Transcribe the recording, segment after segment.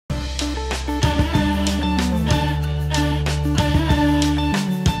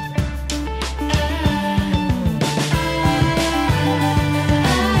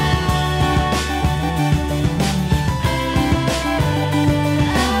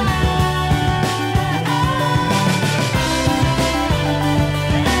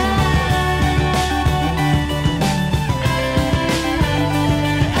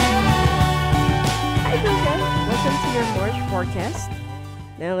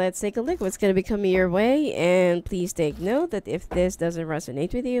let's take a look what's going to be coming your way. And please take note that if this doesn't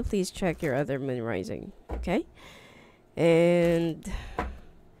resonate with you, please check your other moon rising. Okay? And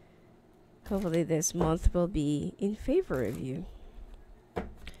hopefully this month will be in favor of you.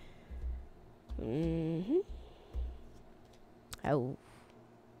 Oh.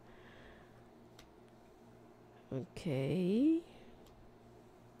 Okay.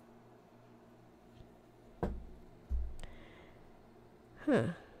 Huh.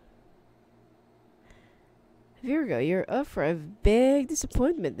 Virgo, you're up for a big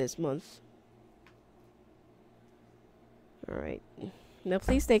disappointment this month. Alright. Now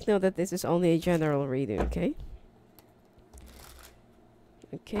please take note that this is only a general reading, okay?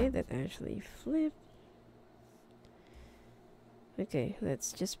 Okay, that actually flipped. Okay,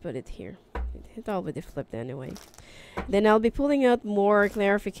 let's just put it here. It already flipped anyway. Then I'll be pulling out more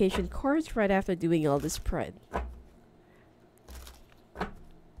clarification cards right after doing all the spread.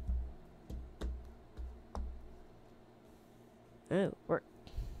 Oh, work.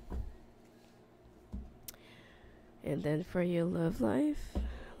 And then for your love life,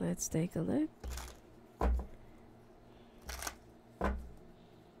 let's take a look.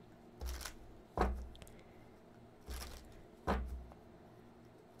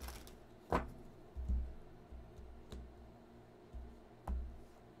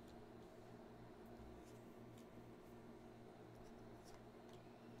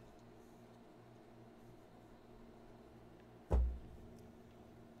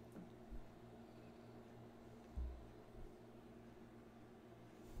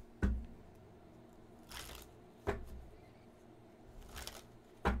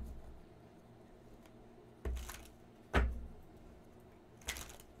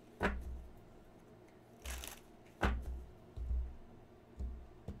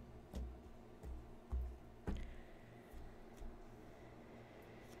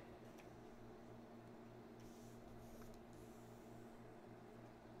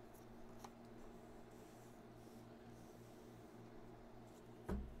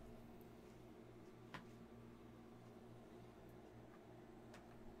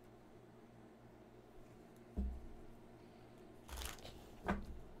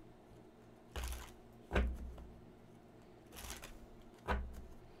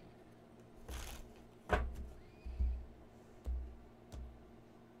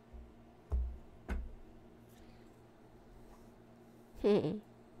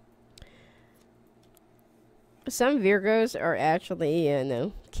 Some Virgos are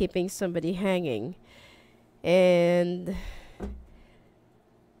actually, keeping somebody hanging. And it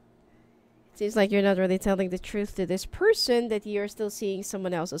seems like you're not really telling the truth to this person, that you're still seeing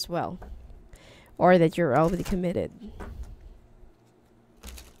someone else as well. Or that you're already committed.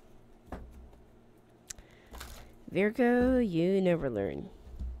 Virgo, you never learn.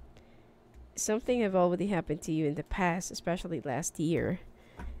 Something have already happened to you in the past, especially last year.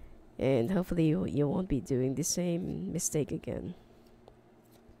 And hopefully you won't be doing the same mistake again.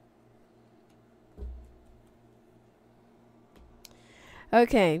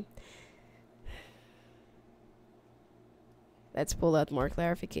 Okay. Let's pull out more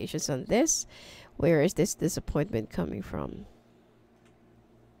clarifications on this. Where is this disappointment coming from?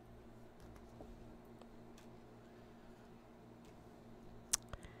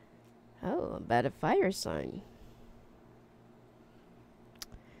 Oh, about a fire sign.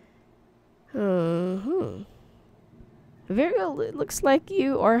 Virgo, it looks like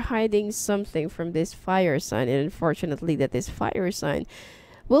you are hiding something from this fire sign, and unfortunately that this fire sign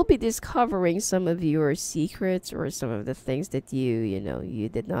will be discovering some of your secrets or some of the things that you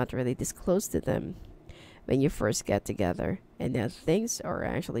did not really disclose to them when you first got together, and now things are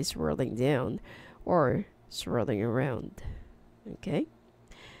actually swirling down or swirling around. Okay?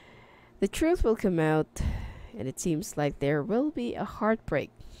 The truth will come out, and it seems like there will be a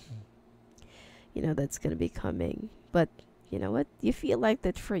heartbreak that's going to be coming. But you know what? You feel like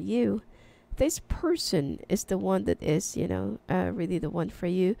that for you, this person is the one that is, really the one for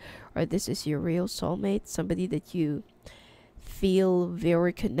you, or this is your real soulmate, somebody that you feel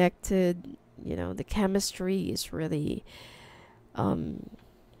very connected. The chemistry is really,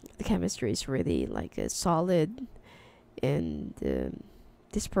 like a solid, and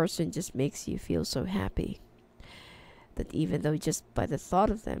this person just makes you feel so happy that even though just by the thought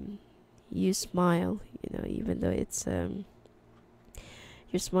of them, you smile, even though it's, you're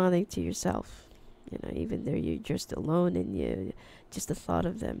smiling to yourself, even though you're just alone, and just the thought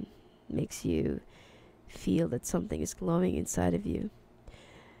of them makes you feel that something is glowing inside of you.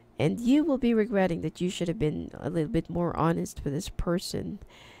 And you will be regretting that you should have been a little bit more honest with this person,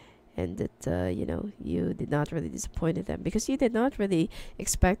 and that you did not really disappointed them, because you did not really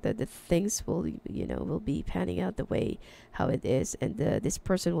expect that things will will be panning out the way how it is, and this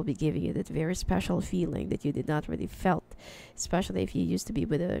person will be giving you that very special feeling that you did not really felt, especially if you used to be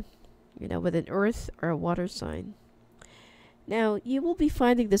with a with an earth or a water sign. Now you will be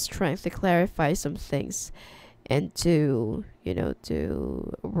finding the strength to clarify some things, and to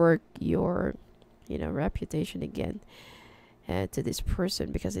to work your reputation again to this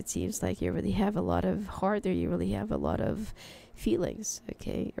person, because it seems like you really have a lot of heart, or you really have a lot of feelings,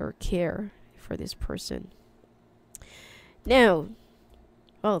 okay, or care for this person. Now,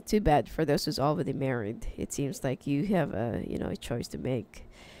 well, too bad for those who's already married. It seems like you have a a choice to make.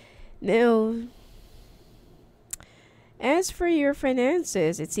 Now, as for your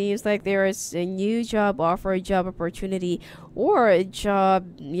finances, it seems like there is a new job offer, a job opportunity, or a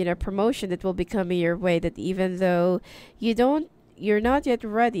job, promotion that will be coming your way, that even though you're not yet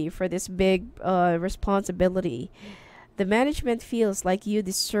ready for this big responsibility, the management feels like you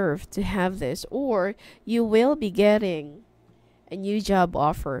deserve to have this, or you will be getting a new job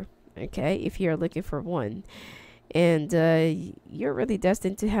offer, okay, if you're looking for one. And you're really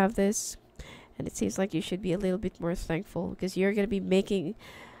destined to have this. And it seems like you should be a little bit more thankful, because you're going to be making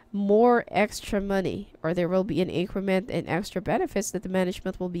more extra money, or there will be an increment and extra benefits that the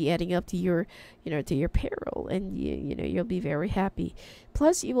management will be adding up to your to your payroll, and you'll be very happy.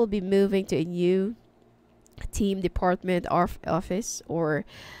 Plus, you will be moving to a new team, department, office, or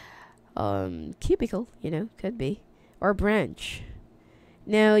cubicle, could be, or branch.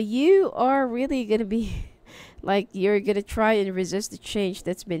 Now you are really going to be like, you're gonna try and resist the change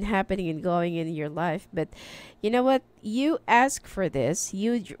that's been happening and going in your life. But you know what, you ask for this,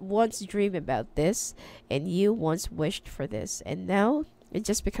 you once dreamed about this, and you once wished for this, and now it's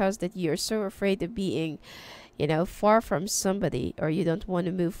just because that you're so afraid of being far from somebody, or you don't want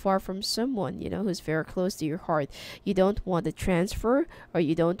to move far from someone who's very close to your heart. You don't want the transfer, or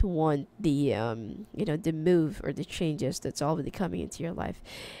you don't want the the move or the changes that's already coming into your life.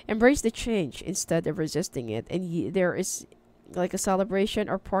 Embrace the change instead of resisting it, and there is like a celebration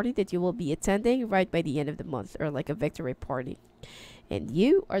or party that you will be attending right by the end of the month, or like a victory party, and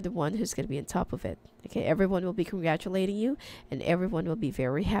you are the one who's going to be on top of it. Okay, everyone will be congratulating you, and everyone will be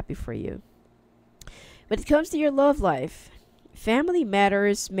very happy for you. When it comes to your love life, family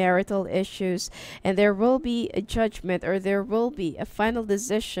matters, marital issues, and there will be a judgment, or there will be a final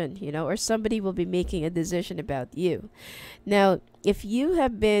decision, or somebody will be making a decision about you. Now, if you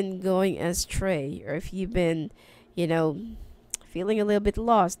have been going astray, or if you've been, feeling a little bit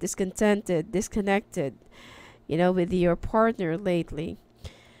lost, discontented, disconnected, with your partner lately,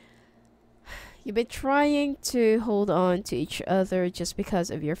 you've been trying to hold on to each other just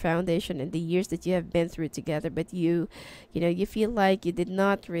because of your foundation and the years that you have been through together, but you feel like you did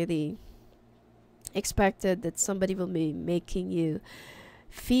not really expected that somebody will be making you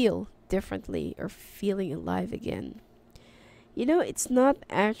feel differently, or feeling alive again. It's not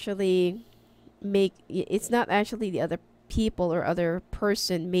actually the other people or other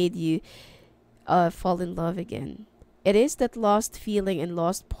person made you fall in love again. It is that lost feeling, and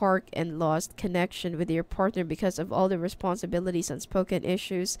lost spark, and lost connection with your partner, because of all the responsibilities, unspoken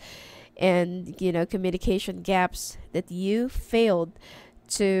issues, and communication gaps that you failed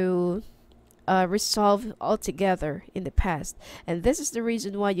to resolve altogether in the past. And this is the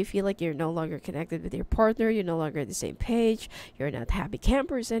reason why you feel like you're no longer connected with your partner, you're no longer on the same page, you're not happy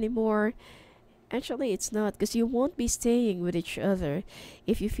campers anymore. Actually, it's not, because you won't be staying with each other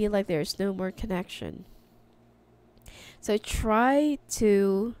if you feel like there's no more connection. So try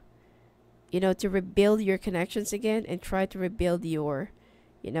to to rebuild your connections again, and try to rebuild your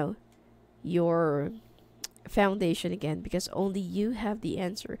your foundation again, because only you have the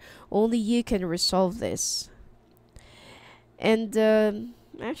answer. Only you can resolve this. And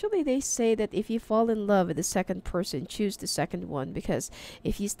actually, they say that if you fall in love with the second person, choose the second one, because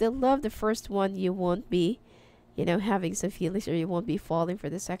if you still love the first one, you won't be having some feelings, or you won't be falling for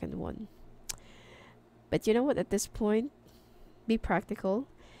the second one. But you know what, at this point, be practical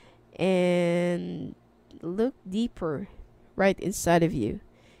and look deeper right inside of you,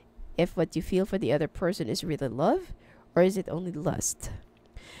 if what you feel for the other person is really love, or is it only lust.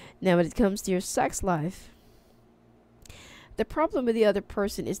 Now, when it comes to your sex life, the problem with the other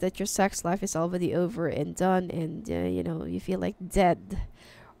person is that your sex life is already over and done, and you feel like dead,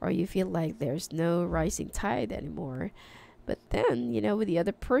 or you feel like there's no rising tide anymore. But then with the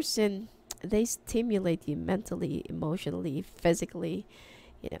other person, they stimulate you mentally, emotionally, physically,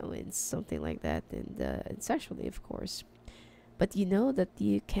 and something like that, and sexually, of course. But you know that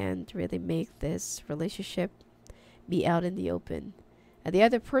you can't really make this relationship be out in the open, And the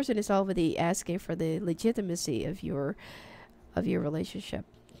other person is already asking for the legitimacy of your relationship.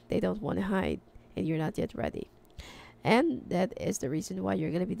 They don't want to hide, and you're not yet ready. And that is the reason why you're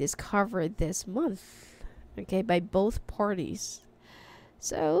going to be discovered this month, okay, by both parties.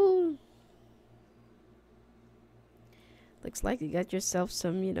 So, looks like you got yourself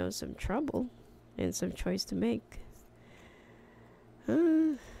some, some trouble and some choice to make.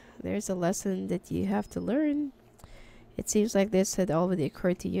 There's a lesson that you have to learn. It seems like this had already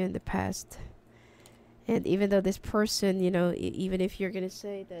occurred to you in the past. And even though this person, even if you're going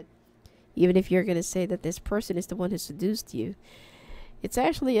to say that this person is the one who seduced you, it's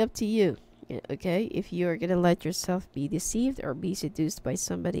actually up to you, okay? If you're going to let yourself be deceived or be seduced by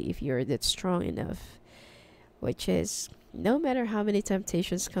somebody, if you're that strong enough, which is no matter how many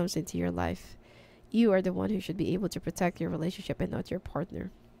temptations comes into your life, you are the one who should be able to protect your relationship and not your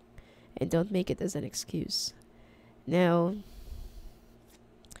partner. And don't make it as an excuse. Now,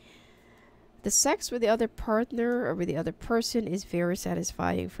 the sex with the other partner or with the other person is very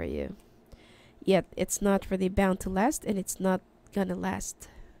satisfying for you. Yet, it's not really bound to last, and it's not gonna last.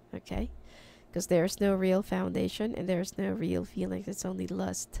 Okay? Because there's no real foundation and there's no real feelings. It's only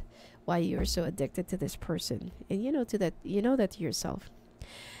lust. Why you're so addicted to this person. And you know that to yourself.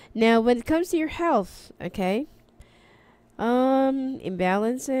 Now, when it comes to your health, okay?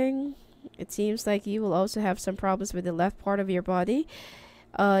 Imbalancing. It seems like you will also have some problems with the left part of your body.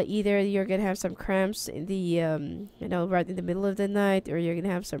 Either you're gonna have some cramps in the right in the middle of the night, or you're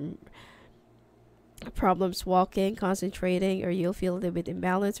gonna have some problems walking, concentrating, or you'll feel a little bit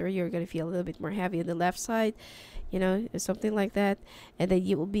imbalanced, or you're gonna feel a little bit more heavy on the left side, something like that. And then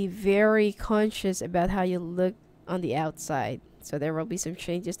you will be very conscious about how you look on the outside. So there will be some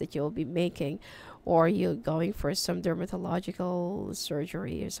changes that you'll be making, or you're going for some dermatological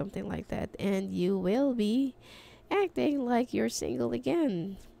surgery or something like that, and you will be acting like you're single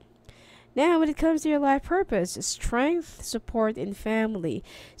again. Now, when it comes to your life purpose, strength, support, and family.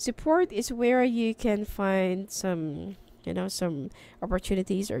 Support is where you can find some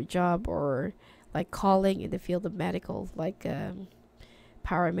opportunities or job, or like calling in the field of medical, like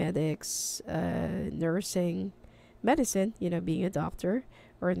paramedics, nursing, medicine, being a doctor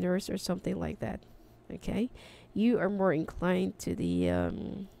or a nurse or something like that. Okay, you are more inclined to the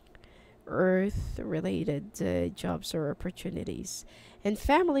earth related jobs or opportunities, and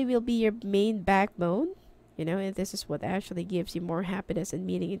family will be your main backbone, and this is what actually gives you more happiness and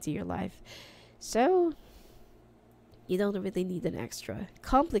meaning into your life. So you don't really need an extra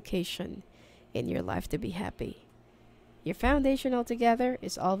complication in your life to be happy. Your foundation altogether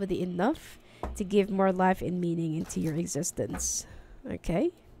is already enough to give more life and meaning into your existence.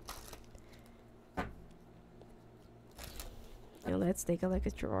 Okay, now let's take a look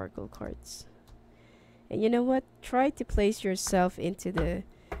at your oracle cards. And you know what? Try to place yourself into the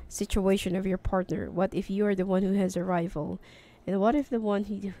situation of your partner. What if you are the one who has a rival? And what if the one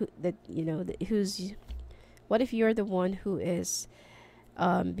what if you're the one who is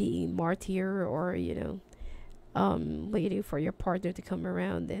being martyr, or waiting for your partner to come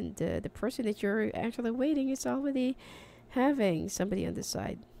around, and the person that you're actually waiting is already having somebody on the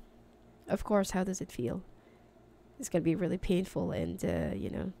side? Of course, how does it feel? It's going to be really painful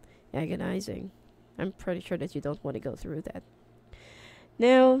and agonizing. I'm pretty sure that you don't want to go through that.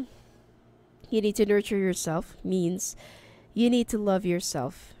 Now, you need to nurture yourself, means you need to love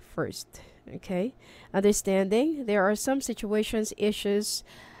yourself first. Okay? Understanding there are some situations, issues,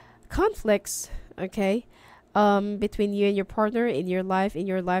 conflicts, okay, between you and your partner in your life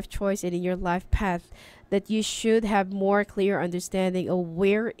choice, and in your life path, that you should have more clear understanding of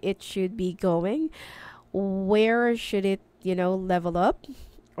where it should be going, where should it, level up,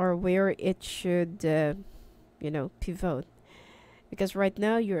 or where it should, pivot. Because right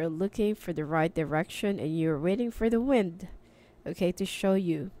now you're looking for the right direction, and you're waiting for the wind, okay, to show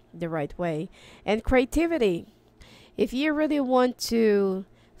you the right way. And creativity. If you really want to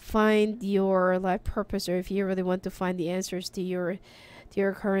find your life purpose, or if you really want to find the answers to your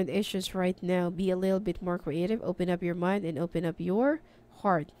current issues right now, be a little bit more creative. Open up your mind and open up your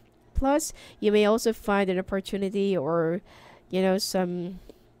heart. Plus, you may also find an opportunity, or some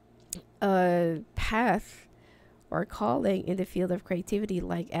path or calling in the field of creativity,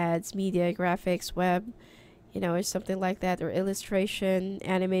 like ads, media, graphics, web, or something like that, or illustration,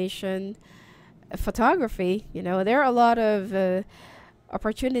 animation, photography. There are a lot of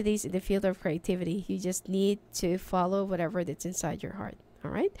opportunities in the field of creativity. You just need to follow whatever that's inside your heart.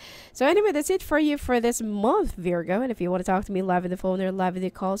 All right. So anyway, that's it for you for this month, Virgo. And if you want to talk to me live on the phone or live video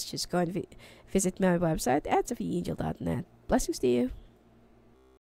calls, just go and visit my website at sophiaangel.net. Blessings to you.